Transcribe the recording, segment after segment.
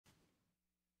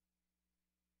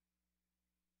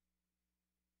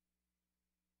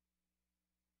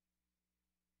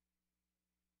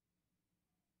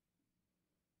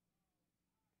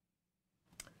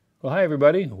Well, hi,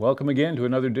 everybody. Welcome again to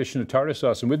another edition of Tarter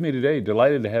Sauce. And with me today,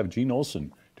 delighted to have Gene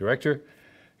Olson,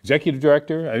 Executive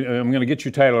Director. I'm going to get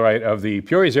your title right, of the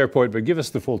Peoria Airport, but give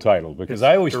us the full title because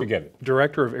I always forget it.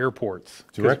 Director of Airports.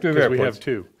 Director of Airports. We have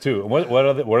two. Two. What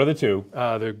are the two?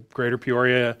 The Greater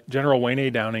Peoria, General Wayne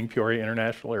A. Downing Peoria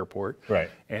International Airport.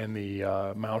 Right. And the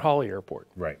Mount Holly Airport.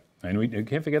 Right. And we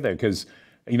can't forget that because,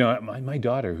 you know, my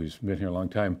daughter, who's been here a long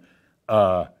time,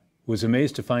 was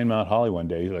amazed to find Mount Holly one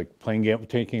day, like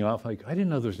taking off. Like, I didn't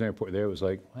know there was an airport there. It was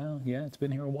like, well, yeah, it's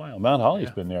been here a while. Mount Holly's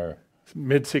been there.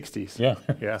 Mid-'60s. Yeah.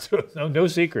 Yeah. So, no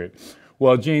secret.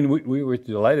 Well, Gene, we were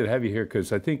delighted to have you here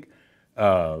because I think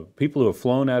people who have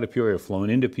flown out of Peoria,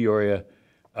 flown into Peoria,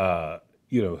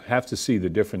 you know, have to see the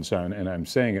difference on, and I'm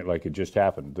saying it like it just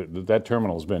happened. That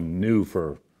terminal's been new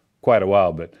for quite a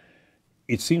while, but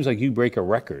it seems like you break a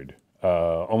record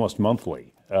almost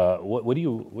monthly. What do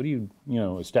you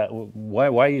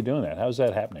why are you doing that? How's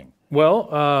that happening?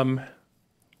 Well,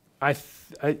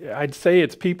 I'd say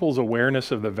it's people's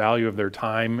awareness of the value of their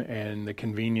time and the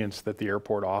convenience that the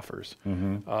airport offers.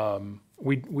 Mm-hmm.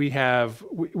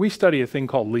 We study a thing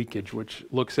called leakage, which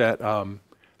looks at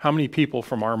how many people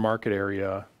from our market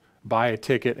area buy a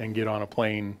ticket and get on a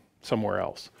plane somewhere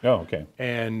else. Oh, okay.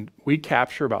 And we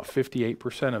capture about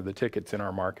 58% of the tickets in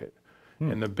our market.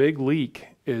 And the big leak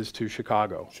is to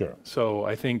Chicago. Sure. So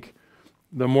I think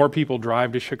the more people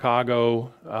drive to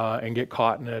Chicago and get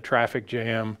caught in a traffic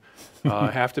jam,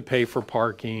 have to pay for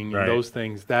parking, right. and those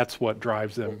things, that's what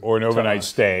drives them. Or an overnight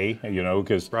stay, you know,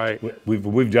 because right.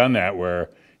 we've done that where,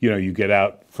 you know, you get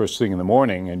out first thing in the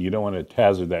morning and you don't want to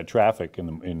hazard that traffic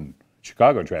in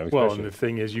Chicago traffic. Well, especially. and the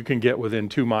thing is, you can get within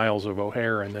 2 miles of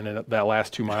O'Hare, and then that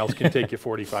last 2 miles can take you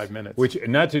 45 minutes. Which,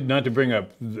 not to bring up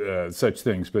such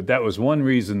things, but that was one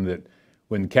reason that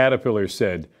when Caterpillar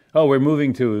said, "Oh, we're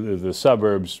moving to the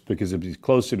suburbs because it'd be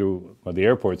closer to the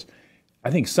airports,"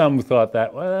 I think some thought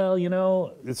that, well, you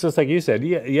know, it's just like you said.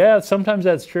 Yeah, sometimes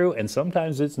that's true, and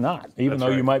sometimes it's not, even though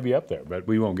you might be up there. But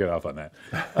we won't get off on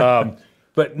that.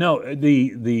 But no,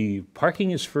 the parking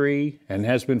is free and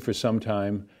has been for some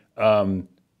time.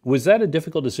 Was that a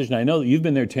difficult decision? I know that you've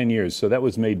been there 10 years, so that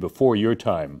was made before your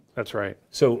time. That's right.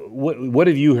 So what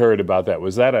have you heard about that?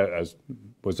 Was that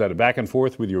a back and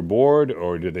forth with your board,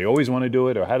 or did they always want to do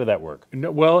it, or how did that work? No,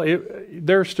 well,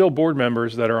 there are still board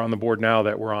members that are on the board now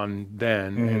that were on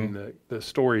then, Mm-hmm. and the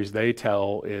stories they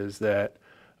tell is that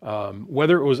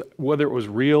whether it was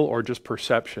real or just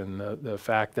perception, the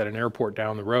fact that an airport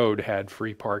down the road had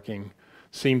free parking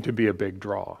seemed to be a big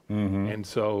draw. Mm-hmm. And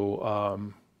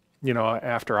so, you know,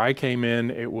 after I came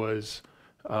in, it was,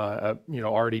 you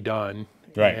know, already done.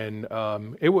 Right. And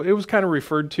it was kind of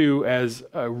referred to as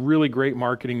a really great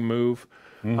marketing move.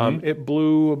 Mm-hmm. It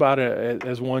blew about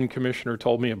as one commissioner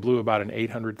told me, it blew about an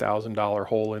 $800,000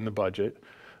 hole in the budget.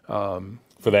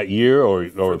 For that year or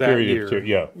for a that period year. of two?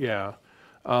 Yeah. Yeah.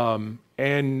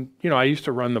 And, you know, I used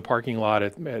to run the parking lot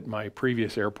at my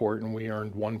previous airport, and we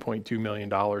earned $1.2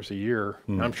 million a year.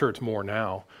 And I'm sure it's more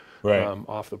now. Right.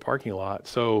 Off the parking lot.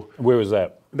 So Where was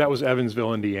that? that was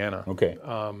Evansville, Indiana. Okay.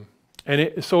 And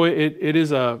it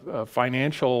is a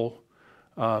financial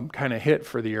kind of hit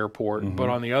for the airport, Mm-hmm. but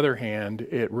on the other hand,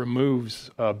 it removes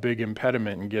a big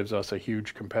impediment and gives us a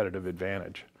huge competitive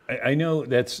advantage. I know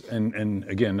that's, and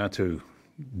again, not to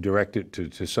direct it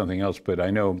to something else, but I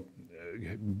know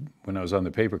when I was on the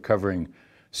paper covering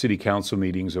city council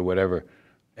meetings or whatever,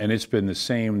 and it's been the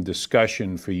same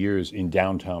discussion for years in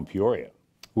downtown Peoria,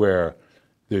 where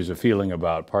there's a feeling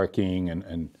about parking,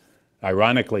 and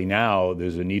ironically now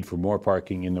there's a need for more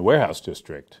parking in the warehouse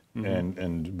district,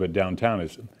 mm-hmm. But downtown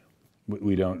is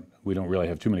we don't really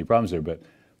have too many problems there. But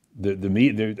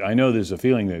I know there's a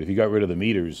feeling that if you got rid of the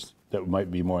meters, that might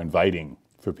be more inviting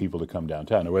for people to come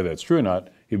downtown. Now, whether that's true or not,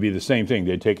 it'd be the same thing.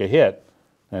 They'd take a hit,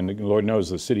 and Lord knows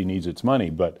the city needs its money,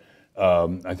 but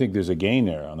I think there's a gain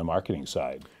there on the marketing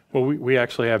side. Well, we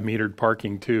actually have metered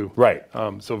parking too. Right.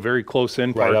 So very close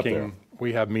in Right up parking, there.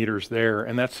 we have meters there,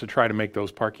 and that's to try to make those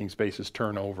parking spaces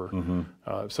turn over.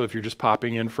 Mm-hmm. So if you're just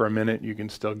popping in for a minute, you can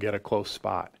still get a close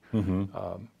spot.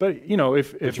 Mm-hmm. But you know,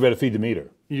 if you better feed the meter.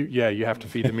 You have to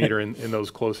feed the meter in those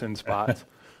close in spots.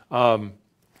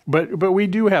 But we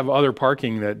do have other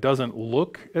parking that doesn't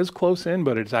look as close in,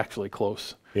 but it's actually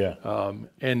close. Yeah.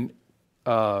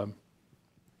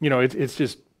 You know, it's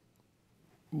just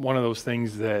one of those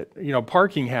things that, you know,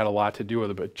 parking had a lot to do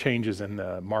with it, but changes in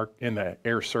the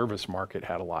air service market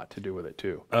had a lot to do with it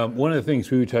too. One of the things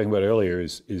we were talking about earlier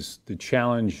is the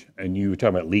challenge, and you were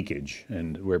talking about leakage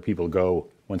and where people go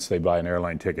once they buy an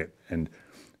airline ticket. And,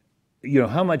 you know,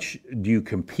 how much do you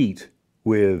compete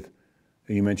with,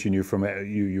 you mentioned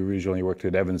you originally worked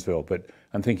at Evansville, but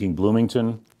I'm thinking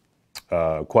Bloomington,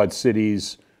 Quad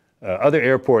Cities, other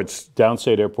airports,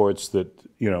 downstate airports that,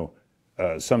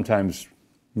 sometimes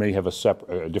may have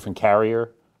a different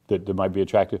carrier that might be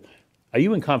attractive. Are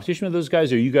you in competition with those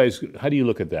guys, or you guys, how do you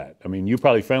look at that? I mean, you're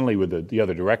probably friendly with the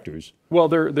other directors. Well,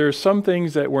 there's some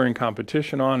things that we're in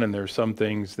competition on, and there's some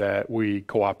things that we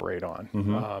cooperate on.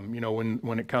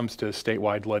 When it comes to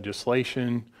statewide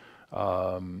legislation,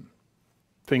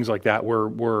 things like that,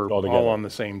 we're all on the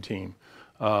same team.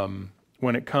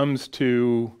 When it comes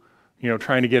to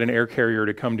trying to get an air carrier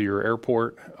to come to your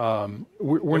airport,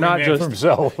 we're not just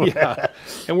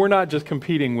and we're not just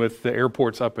competing with the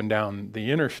airports up and down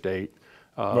the interstate.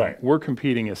 Right. We're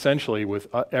competing essentially with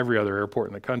every other airport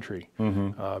in the country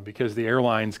because the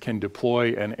airlines can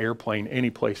deploy an airplane any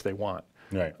place they want.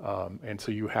 Right. And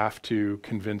so you have to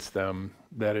convince them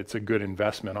that it's a good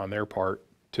investment on their part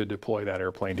to deploy that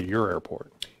airplane to your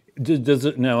airport. Does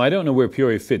it, now, I don't know where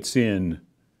Peoria fits in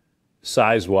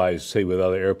size-wise, say, with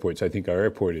other airports. I think our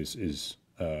airport is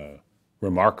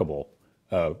remarkable.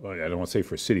 I don't want to say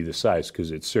for a city this size,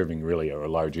 because it's serving really a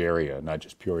large area, not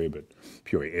just Peoria, but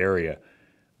Peoria area.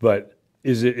 But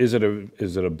is it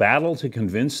a battle to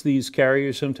convince these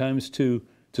carriers sometimes to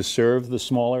serve the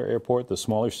smaller airport, the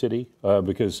smaller city?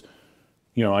 Because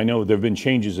I know there have been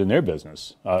changes in their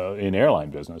business, in airline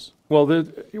business. Well,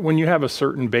 when you have a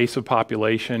certain base of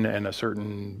population and a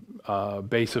certain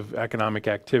base of economic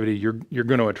activity, you're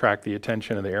going to attract the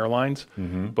attention of the airlines.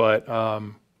 But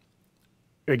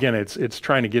again, it's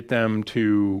trying to get them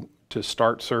to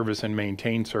start service and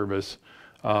maintain service.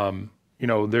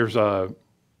 There's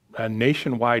a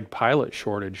nationwide pilot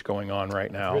shortage going on right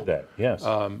now. I've heard that, yes.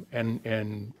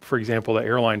 And for example, the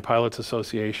Airline Pilots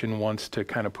Association wants to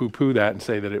kind of poo-poo that and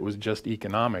say that it was just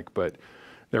economic, but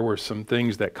there were some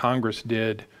things that Congress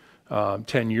did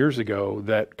 10 years ago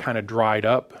that kind of dried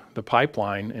up the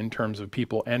pipeline in terms of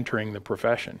people entering the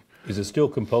profession. Is it still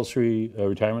compulsory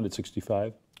retirement at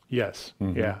 65? Yes,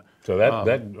 yeah. So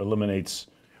that eliminates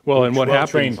and what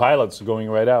happens, trained pilots going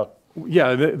right out.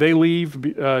 Yeah, they leave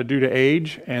due to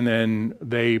age, and then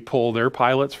they pull their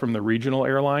pilots from the regional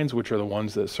airlines, which are the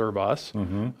ones that serve us,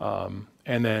 and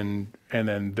then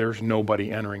there's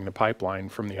nobody entering the pipeline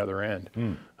from the other end.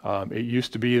 It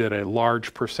used to be that a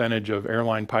large percentage of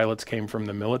airline pilots came from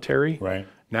the military. Right.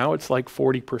 Now it's like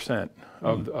 40%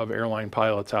 of airline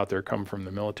pilots out there come from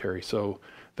the military. So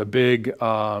the big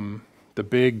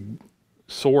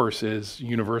source is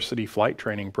university flight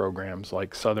training programs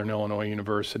like Southern Illinois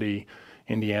University,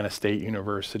 Indiana State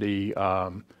University,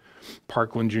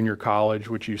 Parkland Junior College,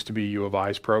 which used to be U of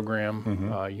I's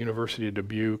program, University of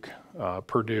Dubuque,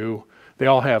 Purdue. They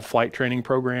all have flight training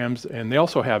programs, and they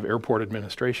also have airport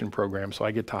administration programs. So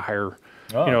I get to hire,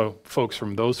 folks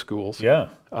from those schools. Yeah.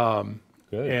 Good.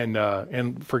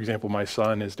 And for example, my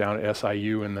son is down at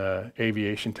SIU in the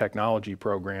aviation technology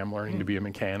program, learning to be a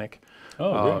mechanic.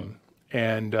 Oh,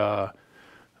 great.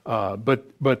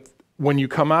 But when you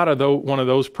come out of one of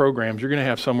those programs, you're going to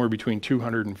have somewhere between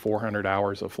 200 and 400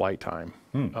 hours of flight time.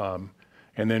 And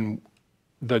then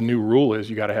the new rule is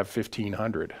you got to have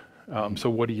 1,500. So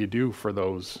what do you do for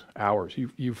those hours?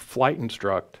 You flight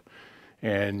instruct,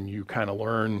 and you kind of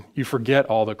learn, you forget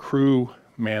all the crew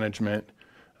management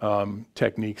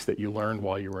techniques that you learned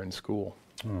while you were in school.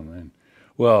 Oh, man.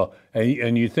 Well,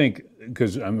 and you think,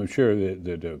 because I'm sure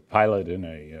that a pilot in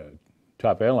a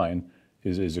top airline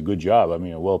is a good job. I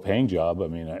mean, a well-paying job. I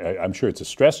mean, I'm sure it's a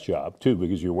stress job too,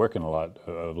 because you're working a lot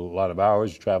of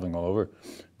hours, you're traveling all over.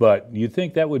 But you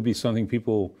think that would be something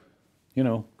people,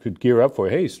 could gear up for?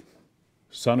 Hey,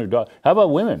 son or daughter. How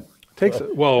about women?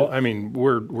 I mean,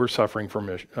 we're suffering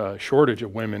from a shortage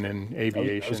of women in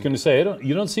aviation. I was going to say,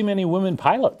 you don't see many women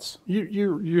pilots.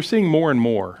 You're seeing more and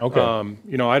more. Okay.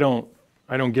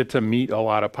 I don't get to meet a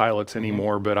lot of pilots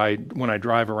anymore, but when I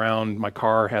drive around, my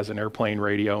car has an airplane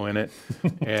radio in it.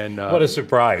 And what a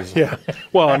surprise. Yeah.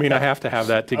 Well, I mean, I have to have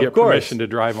that to get permission to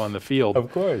drive on the field.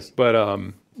 Of course. But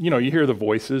you hear the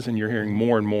voices, and you're hearing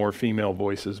more and more female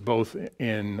voices, both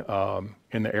in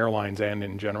the airlines and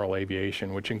in general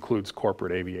aviation, which includes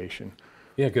corporate aviation.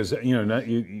 Yeah, because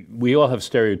we all have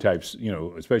stereotypes,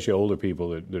 especially older people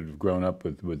that have grown up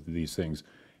with these things.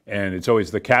 And it's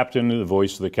always the captain, the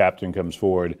voice of the captain comes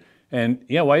forward. And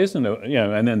why isn't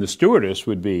and then the stewardess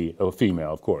would be a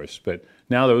female, of course. But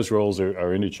now those roles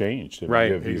are interchanged.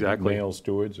 Right, exactly. Male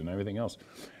stewards and everything else.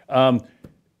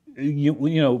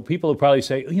 People will probably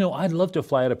say, I'd love to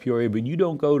fly out of Peoria, but you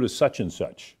don't go to such and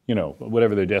such,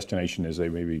 whatever their destination is. They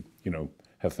maybe,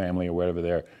 have family or whatever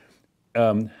there.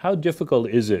 How difficult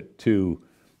is it to,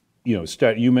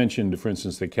 start? You mentioned, for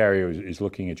instance, the carrier is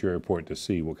looking at your airport to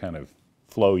see what kind of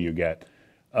flow you get.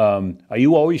 Are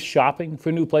you always shopping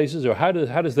for new places, or how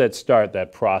does that start,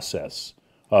 that process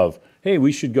of, hey,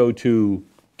 we should go to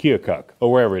Keokuk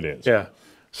or wherever it is? Yeah.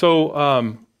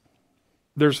 So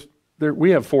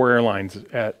we have 4 airlines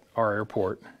at our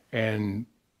airport, and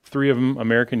 3 of them,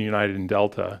 American, United, and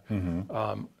Delta,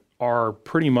 are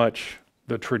pretty much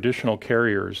the traditional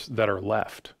carriers that are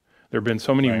left. There have been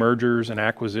so many mergers and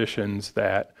acquisitions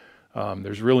that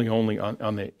there's really only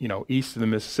on the east of the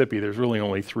Mississippi, there's really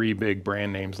only 3 big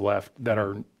brand names left that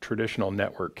are traditional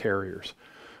network carriers.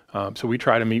 So we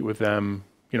try to meet with them,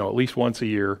 at least once a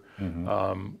year,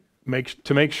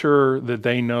 to make sure that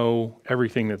they know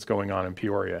everything that's going on in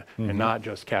Peoria and not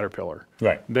just Caterpillar.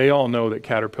 Right. They all know that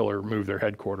Caterpillar moved their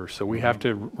headquarters, so we have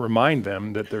to remind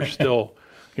them that there's still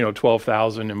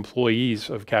 12,000 employees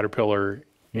of Caterpillar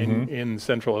in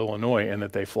central Illinois, and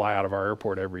that they fly out of our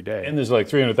airport every day. And there's like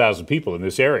 300,000 people in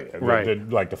this area that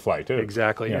like to fly too.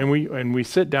 Exactly. Yeah. And we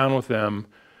sit down with them,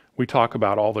 we talk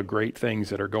about all the great things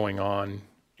that are going on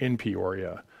in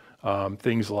Peoria.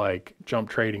 Things like Jump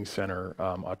Trading Center,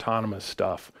 autonomous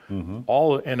stuff,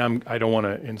 and I don't want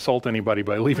to insult anybody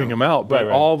by leaving them out, but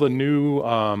all the new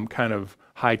kind of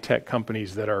high tech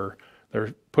companies they're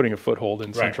putting a foothold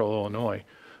in central Illinois.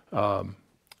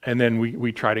 And then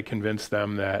we try to convince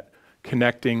them that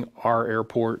connecting our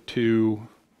airport to,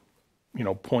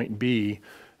 point B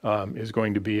is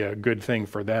going to be a good thing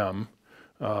for them.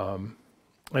 And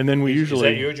then we usually...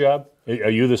 Is that your job?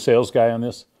 Are you the sales guy on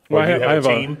this? Well, I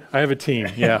have a team,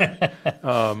 yeah.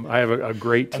 I have a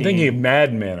great team. I'm thinking of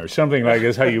Mad Men or something like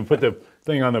this, how you put the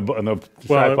thing on the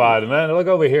tripod and then look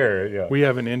over here. Yeah. We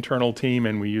have an internal team,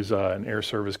 and we use an air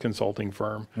service consulting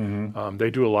firm. They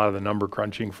do a lot of the number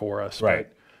crunching for us. Right.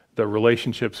 But the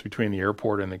relationships between the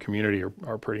airport and the community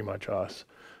are pretty much us.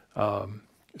 And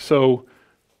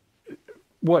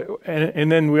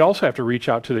then we also have to reach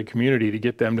out to the community to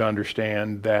get them to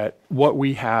understand that what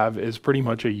we have is pretty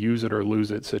much a use it or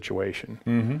lose it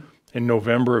situation. In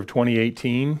November of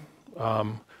 2018,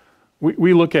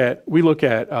 we look at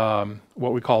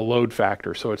what we call load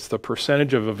factor. So it's the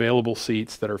percentage of available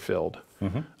seats that are filled.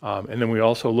 And then we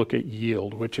also look at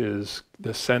yield, which is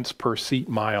the cents per seat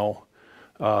mile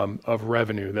of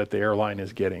revenue that the airline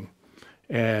is getting.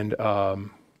 And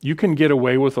you can get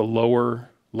away with a lower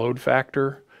load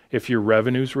factor if your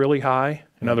revenue's really high.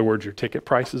 In other words, your ticket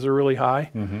prices are really high.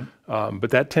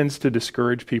 But that tends to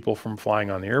discourage people from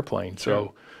flying on the airplane.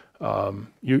 So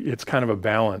it's kind of a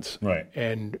balance. Right.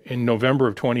 And in November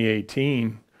of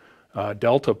 2018,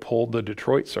 Delta pulled the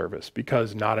Detroit service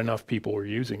because not enough people were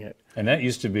using it. And that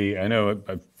used to be, I know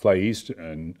I fly east,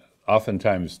 and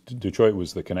oftentimes Detroit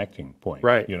was the connecting point.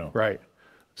 Right, right.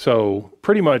 So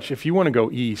pretty much if you want to go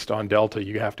east on Delta,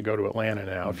 you have to go to Atlanta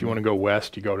now. If you want to go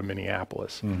west, you go to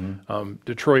Minneapolis.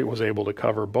 Detroit was able to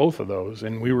cover both of those,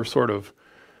 and we were sort of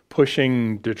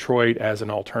pushing Detroit as an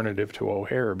alternative to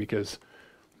O'Hare because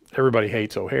everybody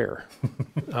hates O'Hare.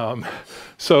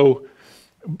 So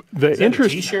the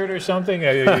interest... a T-shirt or something?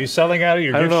 Are you selling out of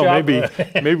your gift shop? I don't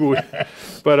know, maybe we...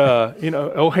 But,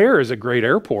 O'Hare is a great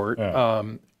airport. Yeah.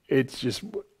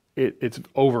 It's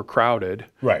overcrowded.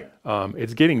 Right.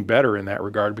 It's getting better in that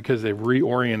regard because they've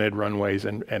reoriented runways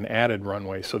and added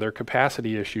runways. So their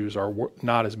capacity issues are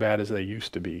not as bad as they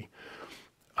used to be.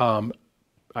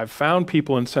 I've found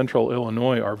people in central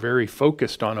Illinois are very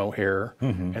focused on O'Hare,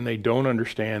 and they don't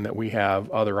understand that we have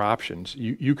other options.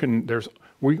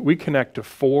 We connect to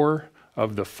 4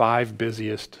 of the 5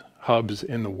 busiest hubs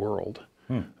in the world.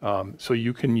 So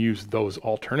you can use those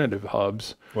alternative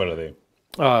hubs. What are they?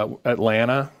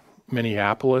 Atlanta,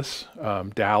 Minneapolis,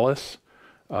 Dallas.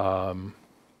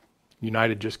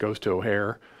 United just goes to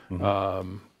O'Hare.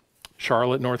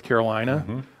 Charlotte, North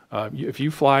Carolina. If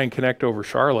you fly and connect over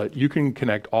Charlotte, you can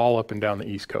connect all up and down the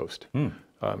East Coast.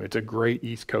 It's a great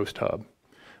East Coast hub.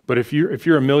 But if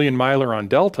you're a million miler on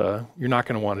Delta, you're not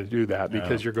going to want to do that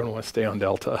because you're going to want to stay on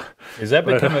Delta. Has that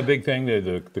become a big thing?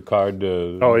 The card?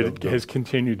 It has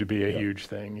continued to be a huge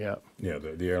thing. Yeah. Yeah,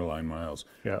 the airline miles.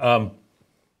 Yeah.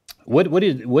 What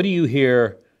do you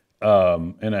hear?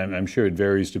 And I'm sure it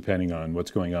varies depending on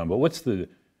what's going on. But what's the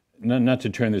not to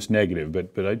turn this negative,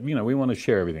 but we want to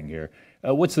share everything here.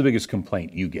 What's the biggest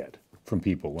complaint you get from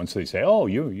people once they say, "Oh,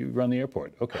 you run the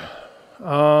airport"? Okay.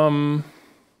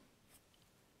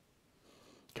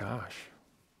 Gosh.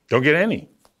 Don't get any.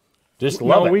 Just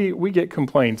love it. We get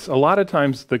complaints. A lot of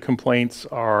times the complaints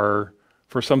are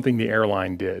for something the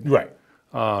airline did. Right.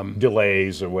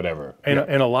 Delays or whatever.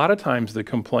 And a lot of times the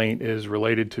complaint is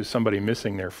related to somebody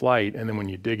missing their flight, and then when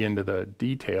you dig into the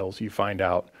details, you find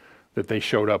out that they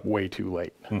showed up way too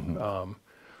late.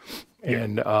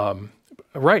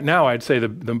 Right now, I'd say the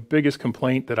biggest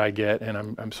complaint that I get, and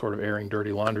I'm sort of airing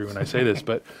dirty laundry when I say this,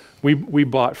 but we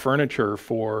bought furniture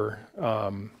for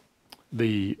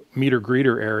the meter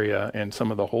greeter area and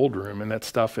some of the hold room, and that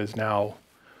stuff is now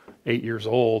 8 years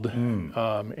old,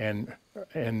 and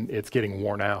it's getting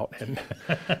worn out. And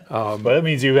but that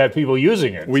means you've had people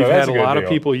using it. we've so had that's a lot deal. of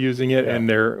people using it, and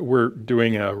we're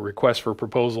doing a request for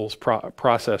proposals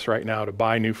process right now to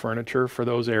buy new furniture for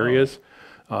those areas,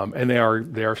 and they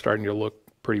are starting to look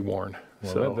pretty worn.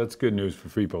 Well, So that's good news for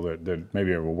people that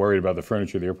maybe are worried about the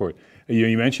furniture at the airport.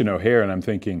 You mentioned O'Hare, and I'm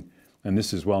thinking, and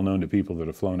this is well known to people that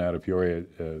have flown out of Peoria,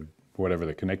 whatever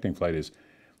the connecting flight is,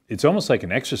 it's almost like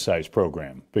an exercise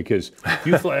program because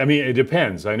you fly, I mean, it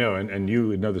depends, I know, and you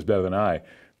would know this better than I,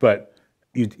 but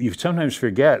you sometimes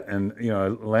forget, and I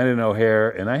landed in O'Hare,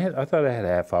 and I thought I had a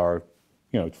half hour,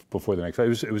 before the next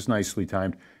flight. It was nicely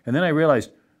timed, and then I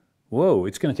realized, whoa,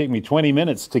 it's going to take me 20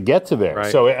 minutes to get to there.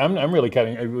 Right. So I'm really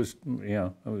cutting. It was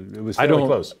fairly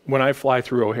close. When I fly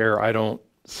through O'Hare, I don't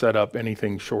set up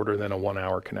anything shorter than a 1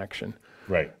 hour connection.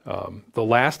 Right. The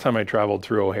last time I traveled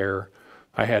through O'Hare,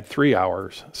 I had 3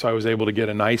 hours, so I was able to get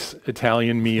a nice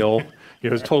Italian meal.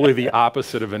 It was totally the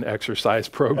opposite of an exercise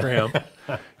program.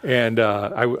 And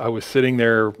I was sitting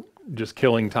there just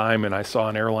killing time, and I saw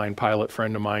an airline pilot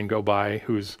friend of mine go by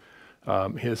who's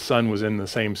his son was in the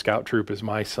same scout troop as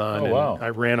my son. Oh, wow. And I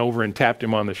ran over and tapped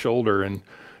him on the shoulder, and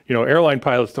airline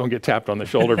pilots don't get tapped on the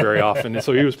shoulder very often, and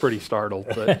so he was pretty startled,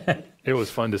 but it was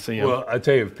fun to see him. Well, I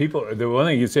tell you, the one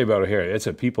thing you'd say about O'Hare, it's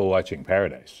a people-watching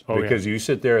paradise. Oh, because you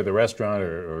sit there at the restaurant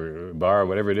or bar or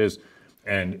whatever it is,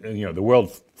 and the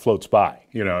world floats by,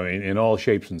 in all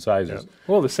shapes and sizes. Yeah.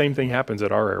 Well, the same thing happens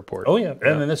at our airport. Oh, yeah,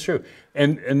 and that's true.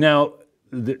 And now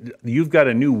you've got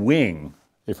a new wing,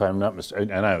 if I'm not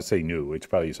mistaken, and I would say new, it's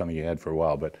probably something you had for a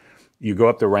while, but you go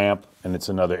up the ramp, and it's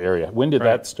another area. When did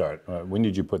that start? When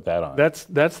did you put that on? That's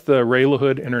the Ray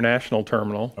LaHood International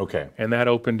Terminal. Okay. And that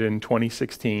opened in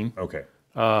 2016. Okay.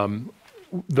 The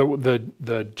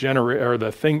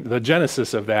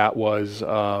genesis of that was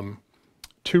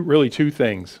two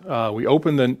things. We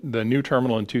opened the new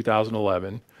terminal in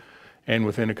 2011, and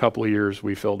within a couple of years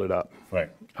we filled it up.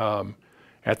 Right.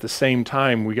 At the same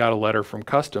time, we got a letter from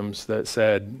Customs that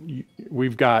said,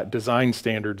 we've got design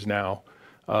standards now,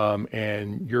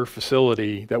 and your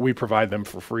facility, that we provide them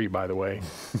for free, by the way,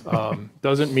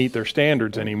 doesn't meet their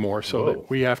standards anymore, so that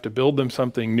we have to build them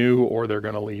something new or they're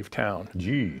going to leave town.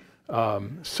 Gee.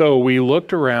 So we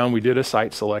looked around, we did a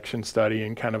site selection study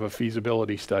and kind of a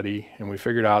feasibility study, and we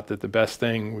figured out that the best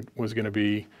thing was going to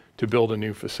be to build a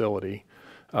new facility.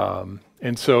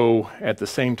 And so at the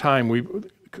same time,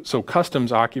 so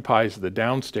Customs occupies the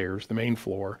downstairs, the main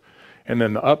floor, and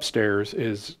then the upstairs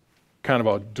is kind of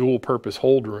a dual purpose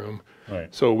hold room.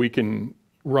 Right. So we can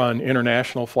run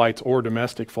international flights or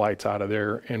domestic flights out of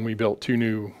there, and we built 2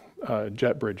 new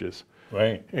jet bridges.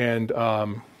 Right. And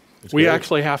we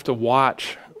actually have to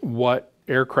watch what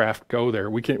aircraft go there.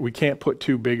 We can't put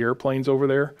 2 big airplanes over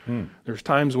there. There's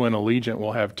times when Allegiant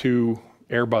will have 2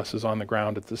 Airbuses on the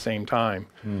ground at the same time.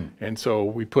 And so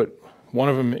we put one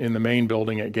of them in the main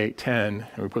building at gate 10,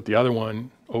 and we put the other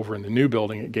one over in the new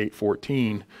building at gate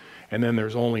 14. And then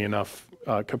there's only enough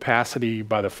capacity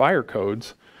by the fire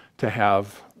codes to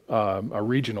have a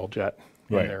regional jet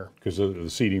in there. Because of the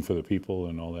seating for the people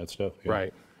and all that stuff. Yeah.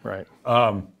 Right.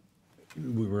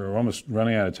 We're almost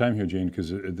running out of time here, Gene,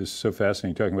 because this is so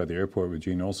fascinating talking about the airport with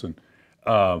Gene Olson.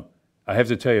 I have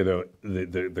to tell you, though,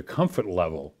 the comfort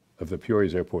level of the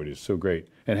Peoria's airport is so great,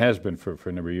 and has been for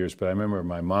a number of years. But I remember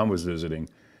my mom was visiting,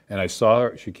 and I saw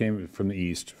her. She came from the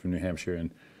east, from New Hampshire,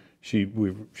 and she's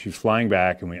flying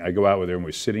back, and I go out with her, and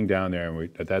we're sitting down there, and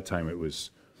at that time it was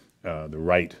the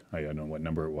right, I don't know what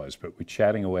number it was, but we're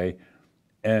chatting away,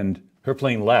 and her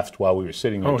plane left while we were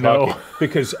sitting there talking. No.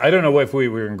 Because I don't know if we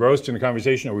were engrossed in the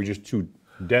conversation or we were just too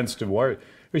dense to worry.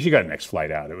 But she got next flight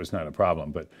out. It was not a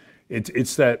problem. But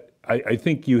it's that I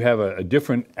think you have a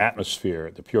different atmosphere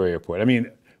at the Peoria airport. I mean,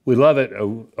 we love it.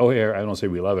 O'Hare, I don't say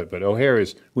we love it, but O'Hare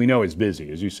we know it's busy,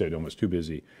 as you said, almost too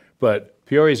busy. But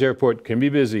Peoria's airport can be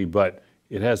busy, but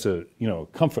it has a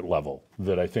comfort level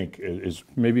that I think is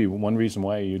maybe one reason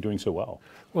why you're doing so well.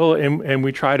 Well, and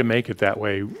we try to make it that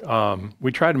way.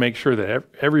 We try to make sure that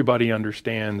everybody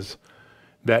understands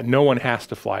that no one has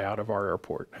to fly out of our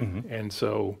airport. And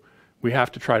so we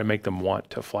have to try to make them want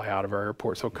to fly out of our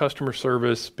airport. So customer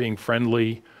service, being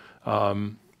friendly,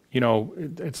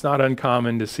 it's not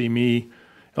uncommon to see me,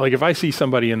 like if I see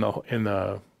somebody in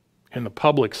the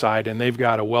public side and they've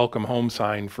got a welcome home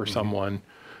sign for someone,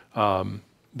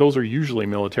 those are usually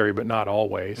military, but not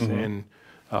always. And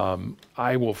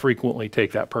I will frequently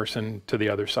take that person to the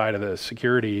other side of the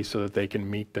security so that they can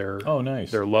meet their Oh,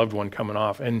 nice. their loved one coming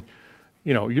off. And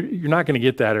you know, you're not going to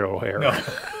get that at O'Hare. No.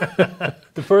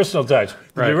 The personal touch.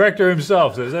 The Right. director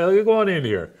himself says, "Hey, go on in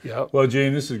here." Yep. Well,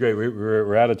 Gene, this is great.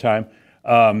 We're out of time.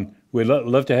 We'd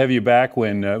love to have you back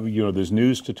when you know there's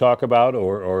news to talk about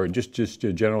or just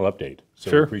a general update.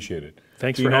 So Sure. we appreciate it.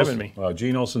 Thanks Gene for having Olson- me. Well,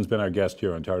 Gene Olson's been our guest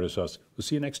here on Tarter Source. We'll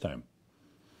see you next time.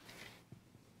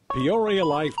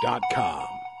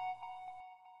 PeoriaLife.com.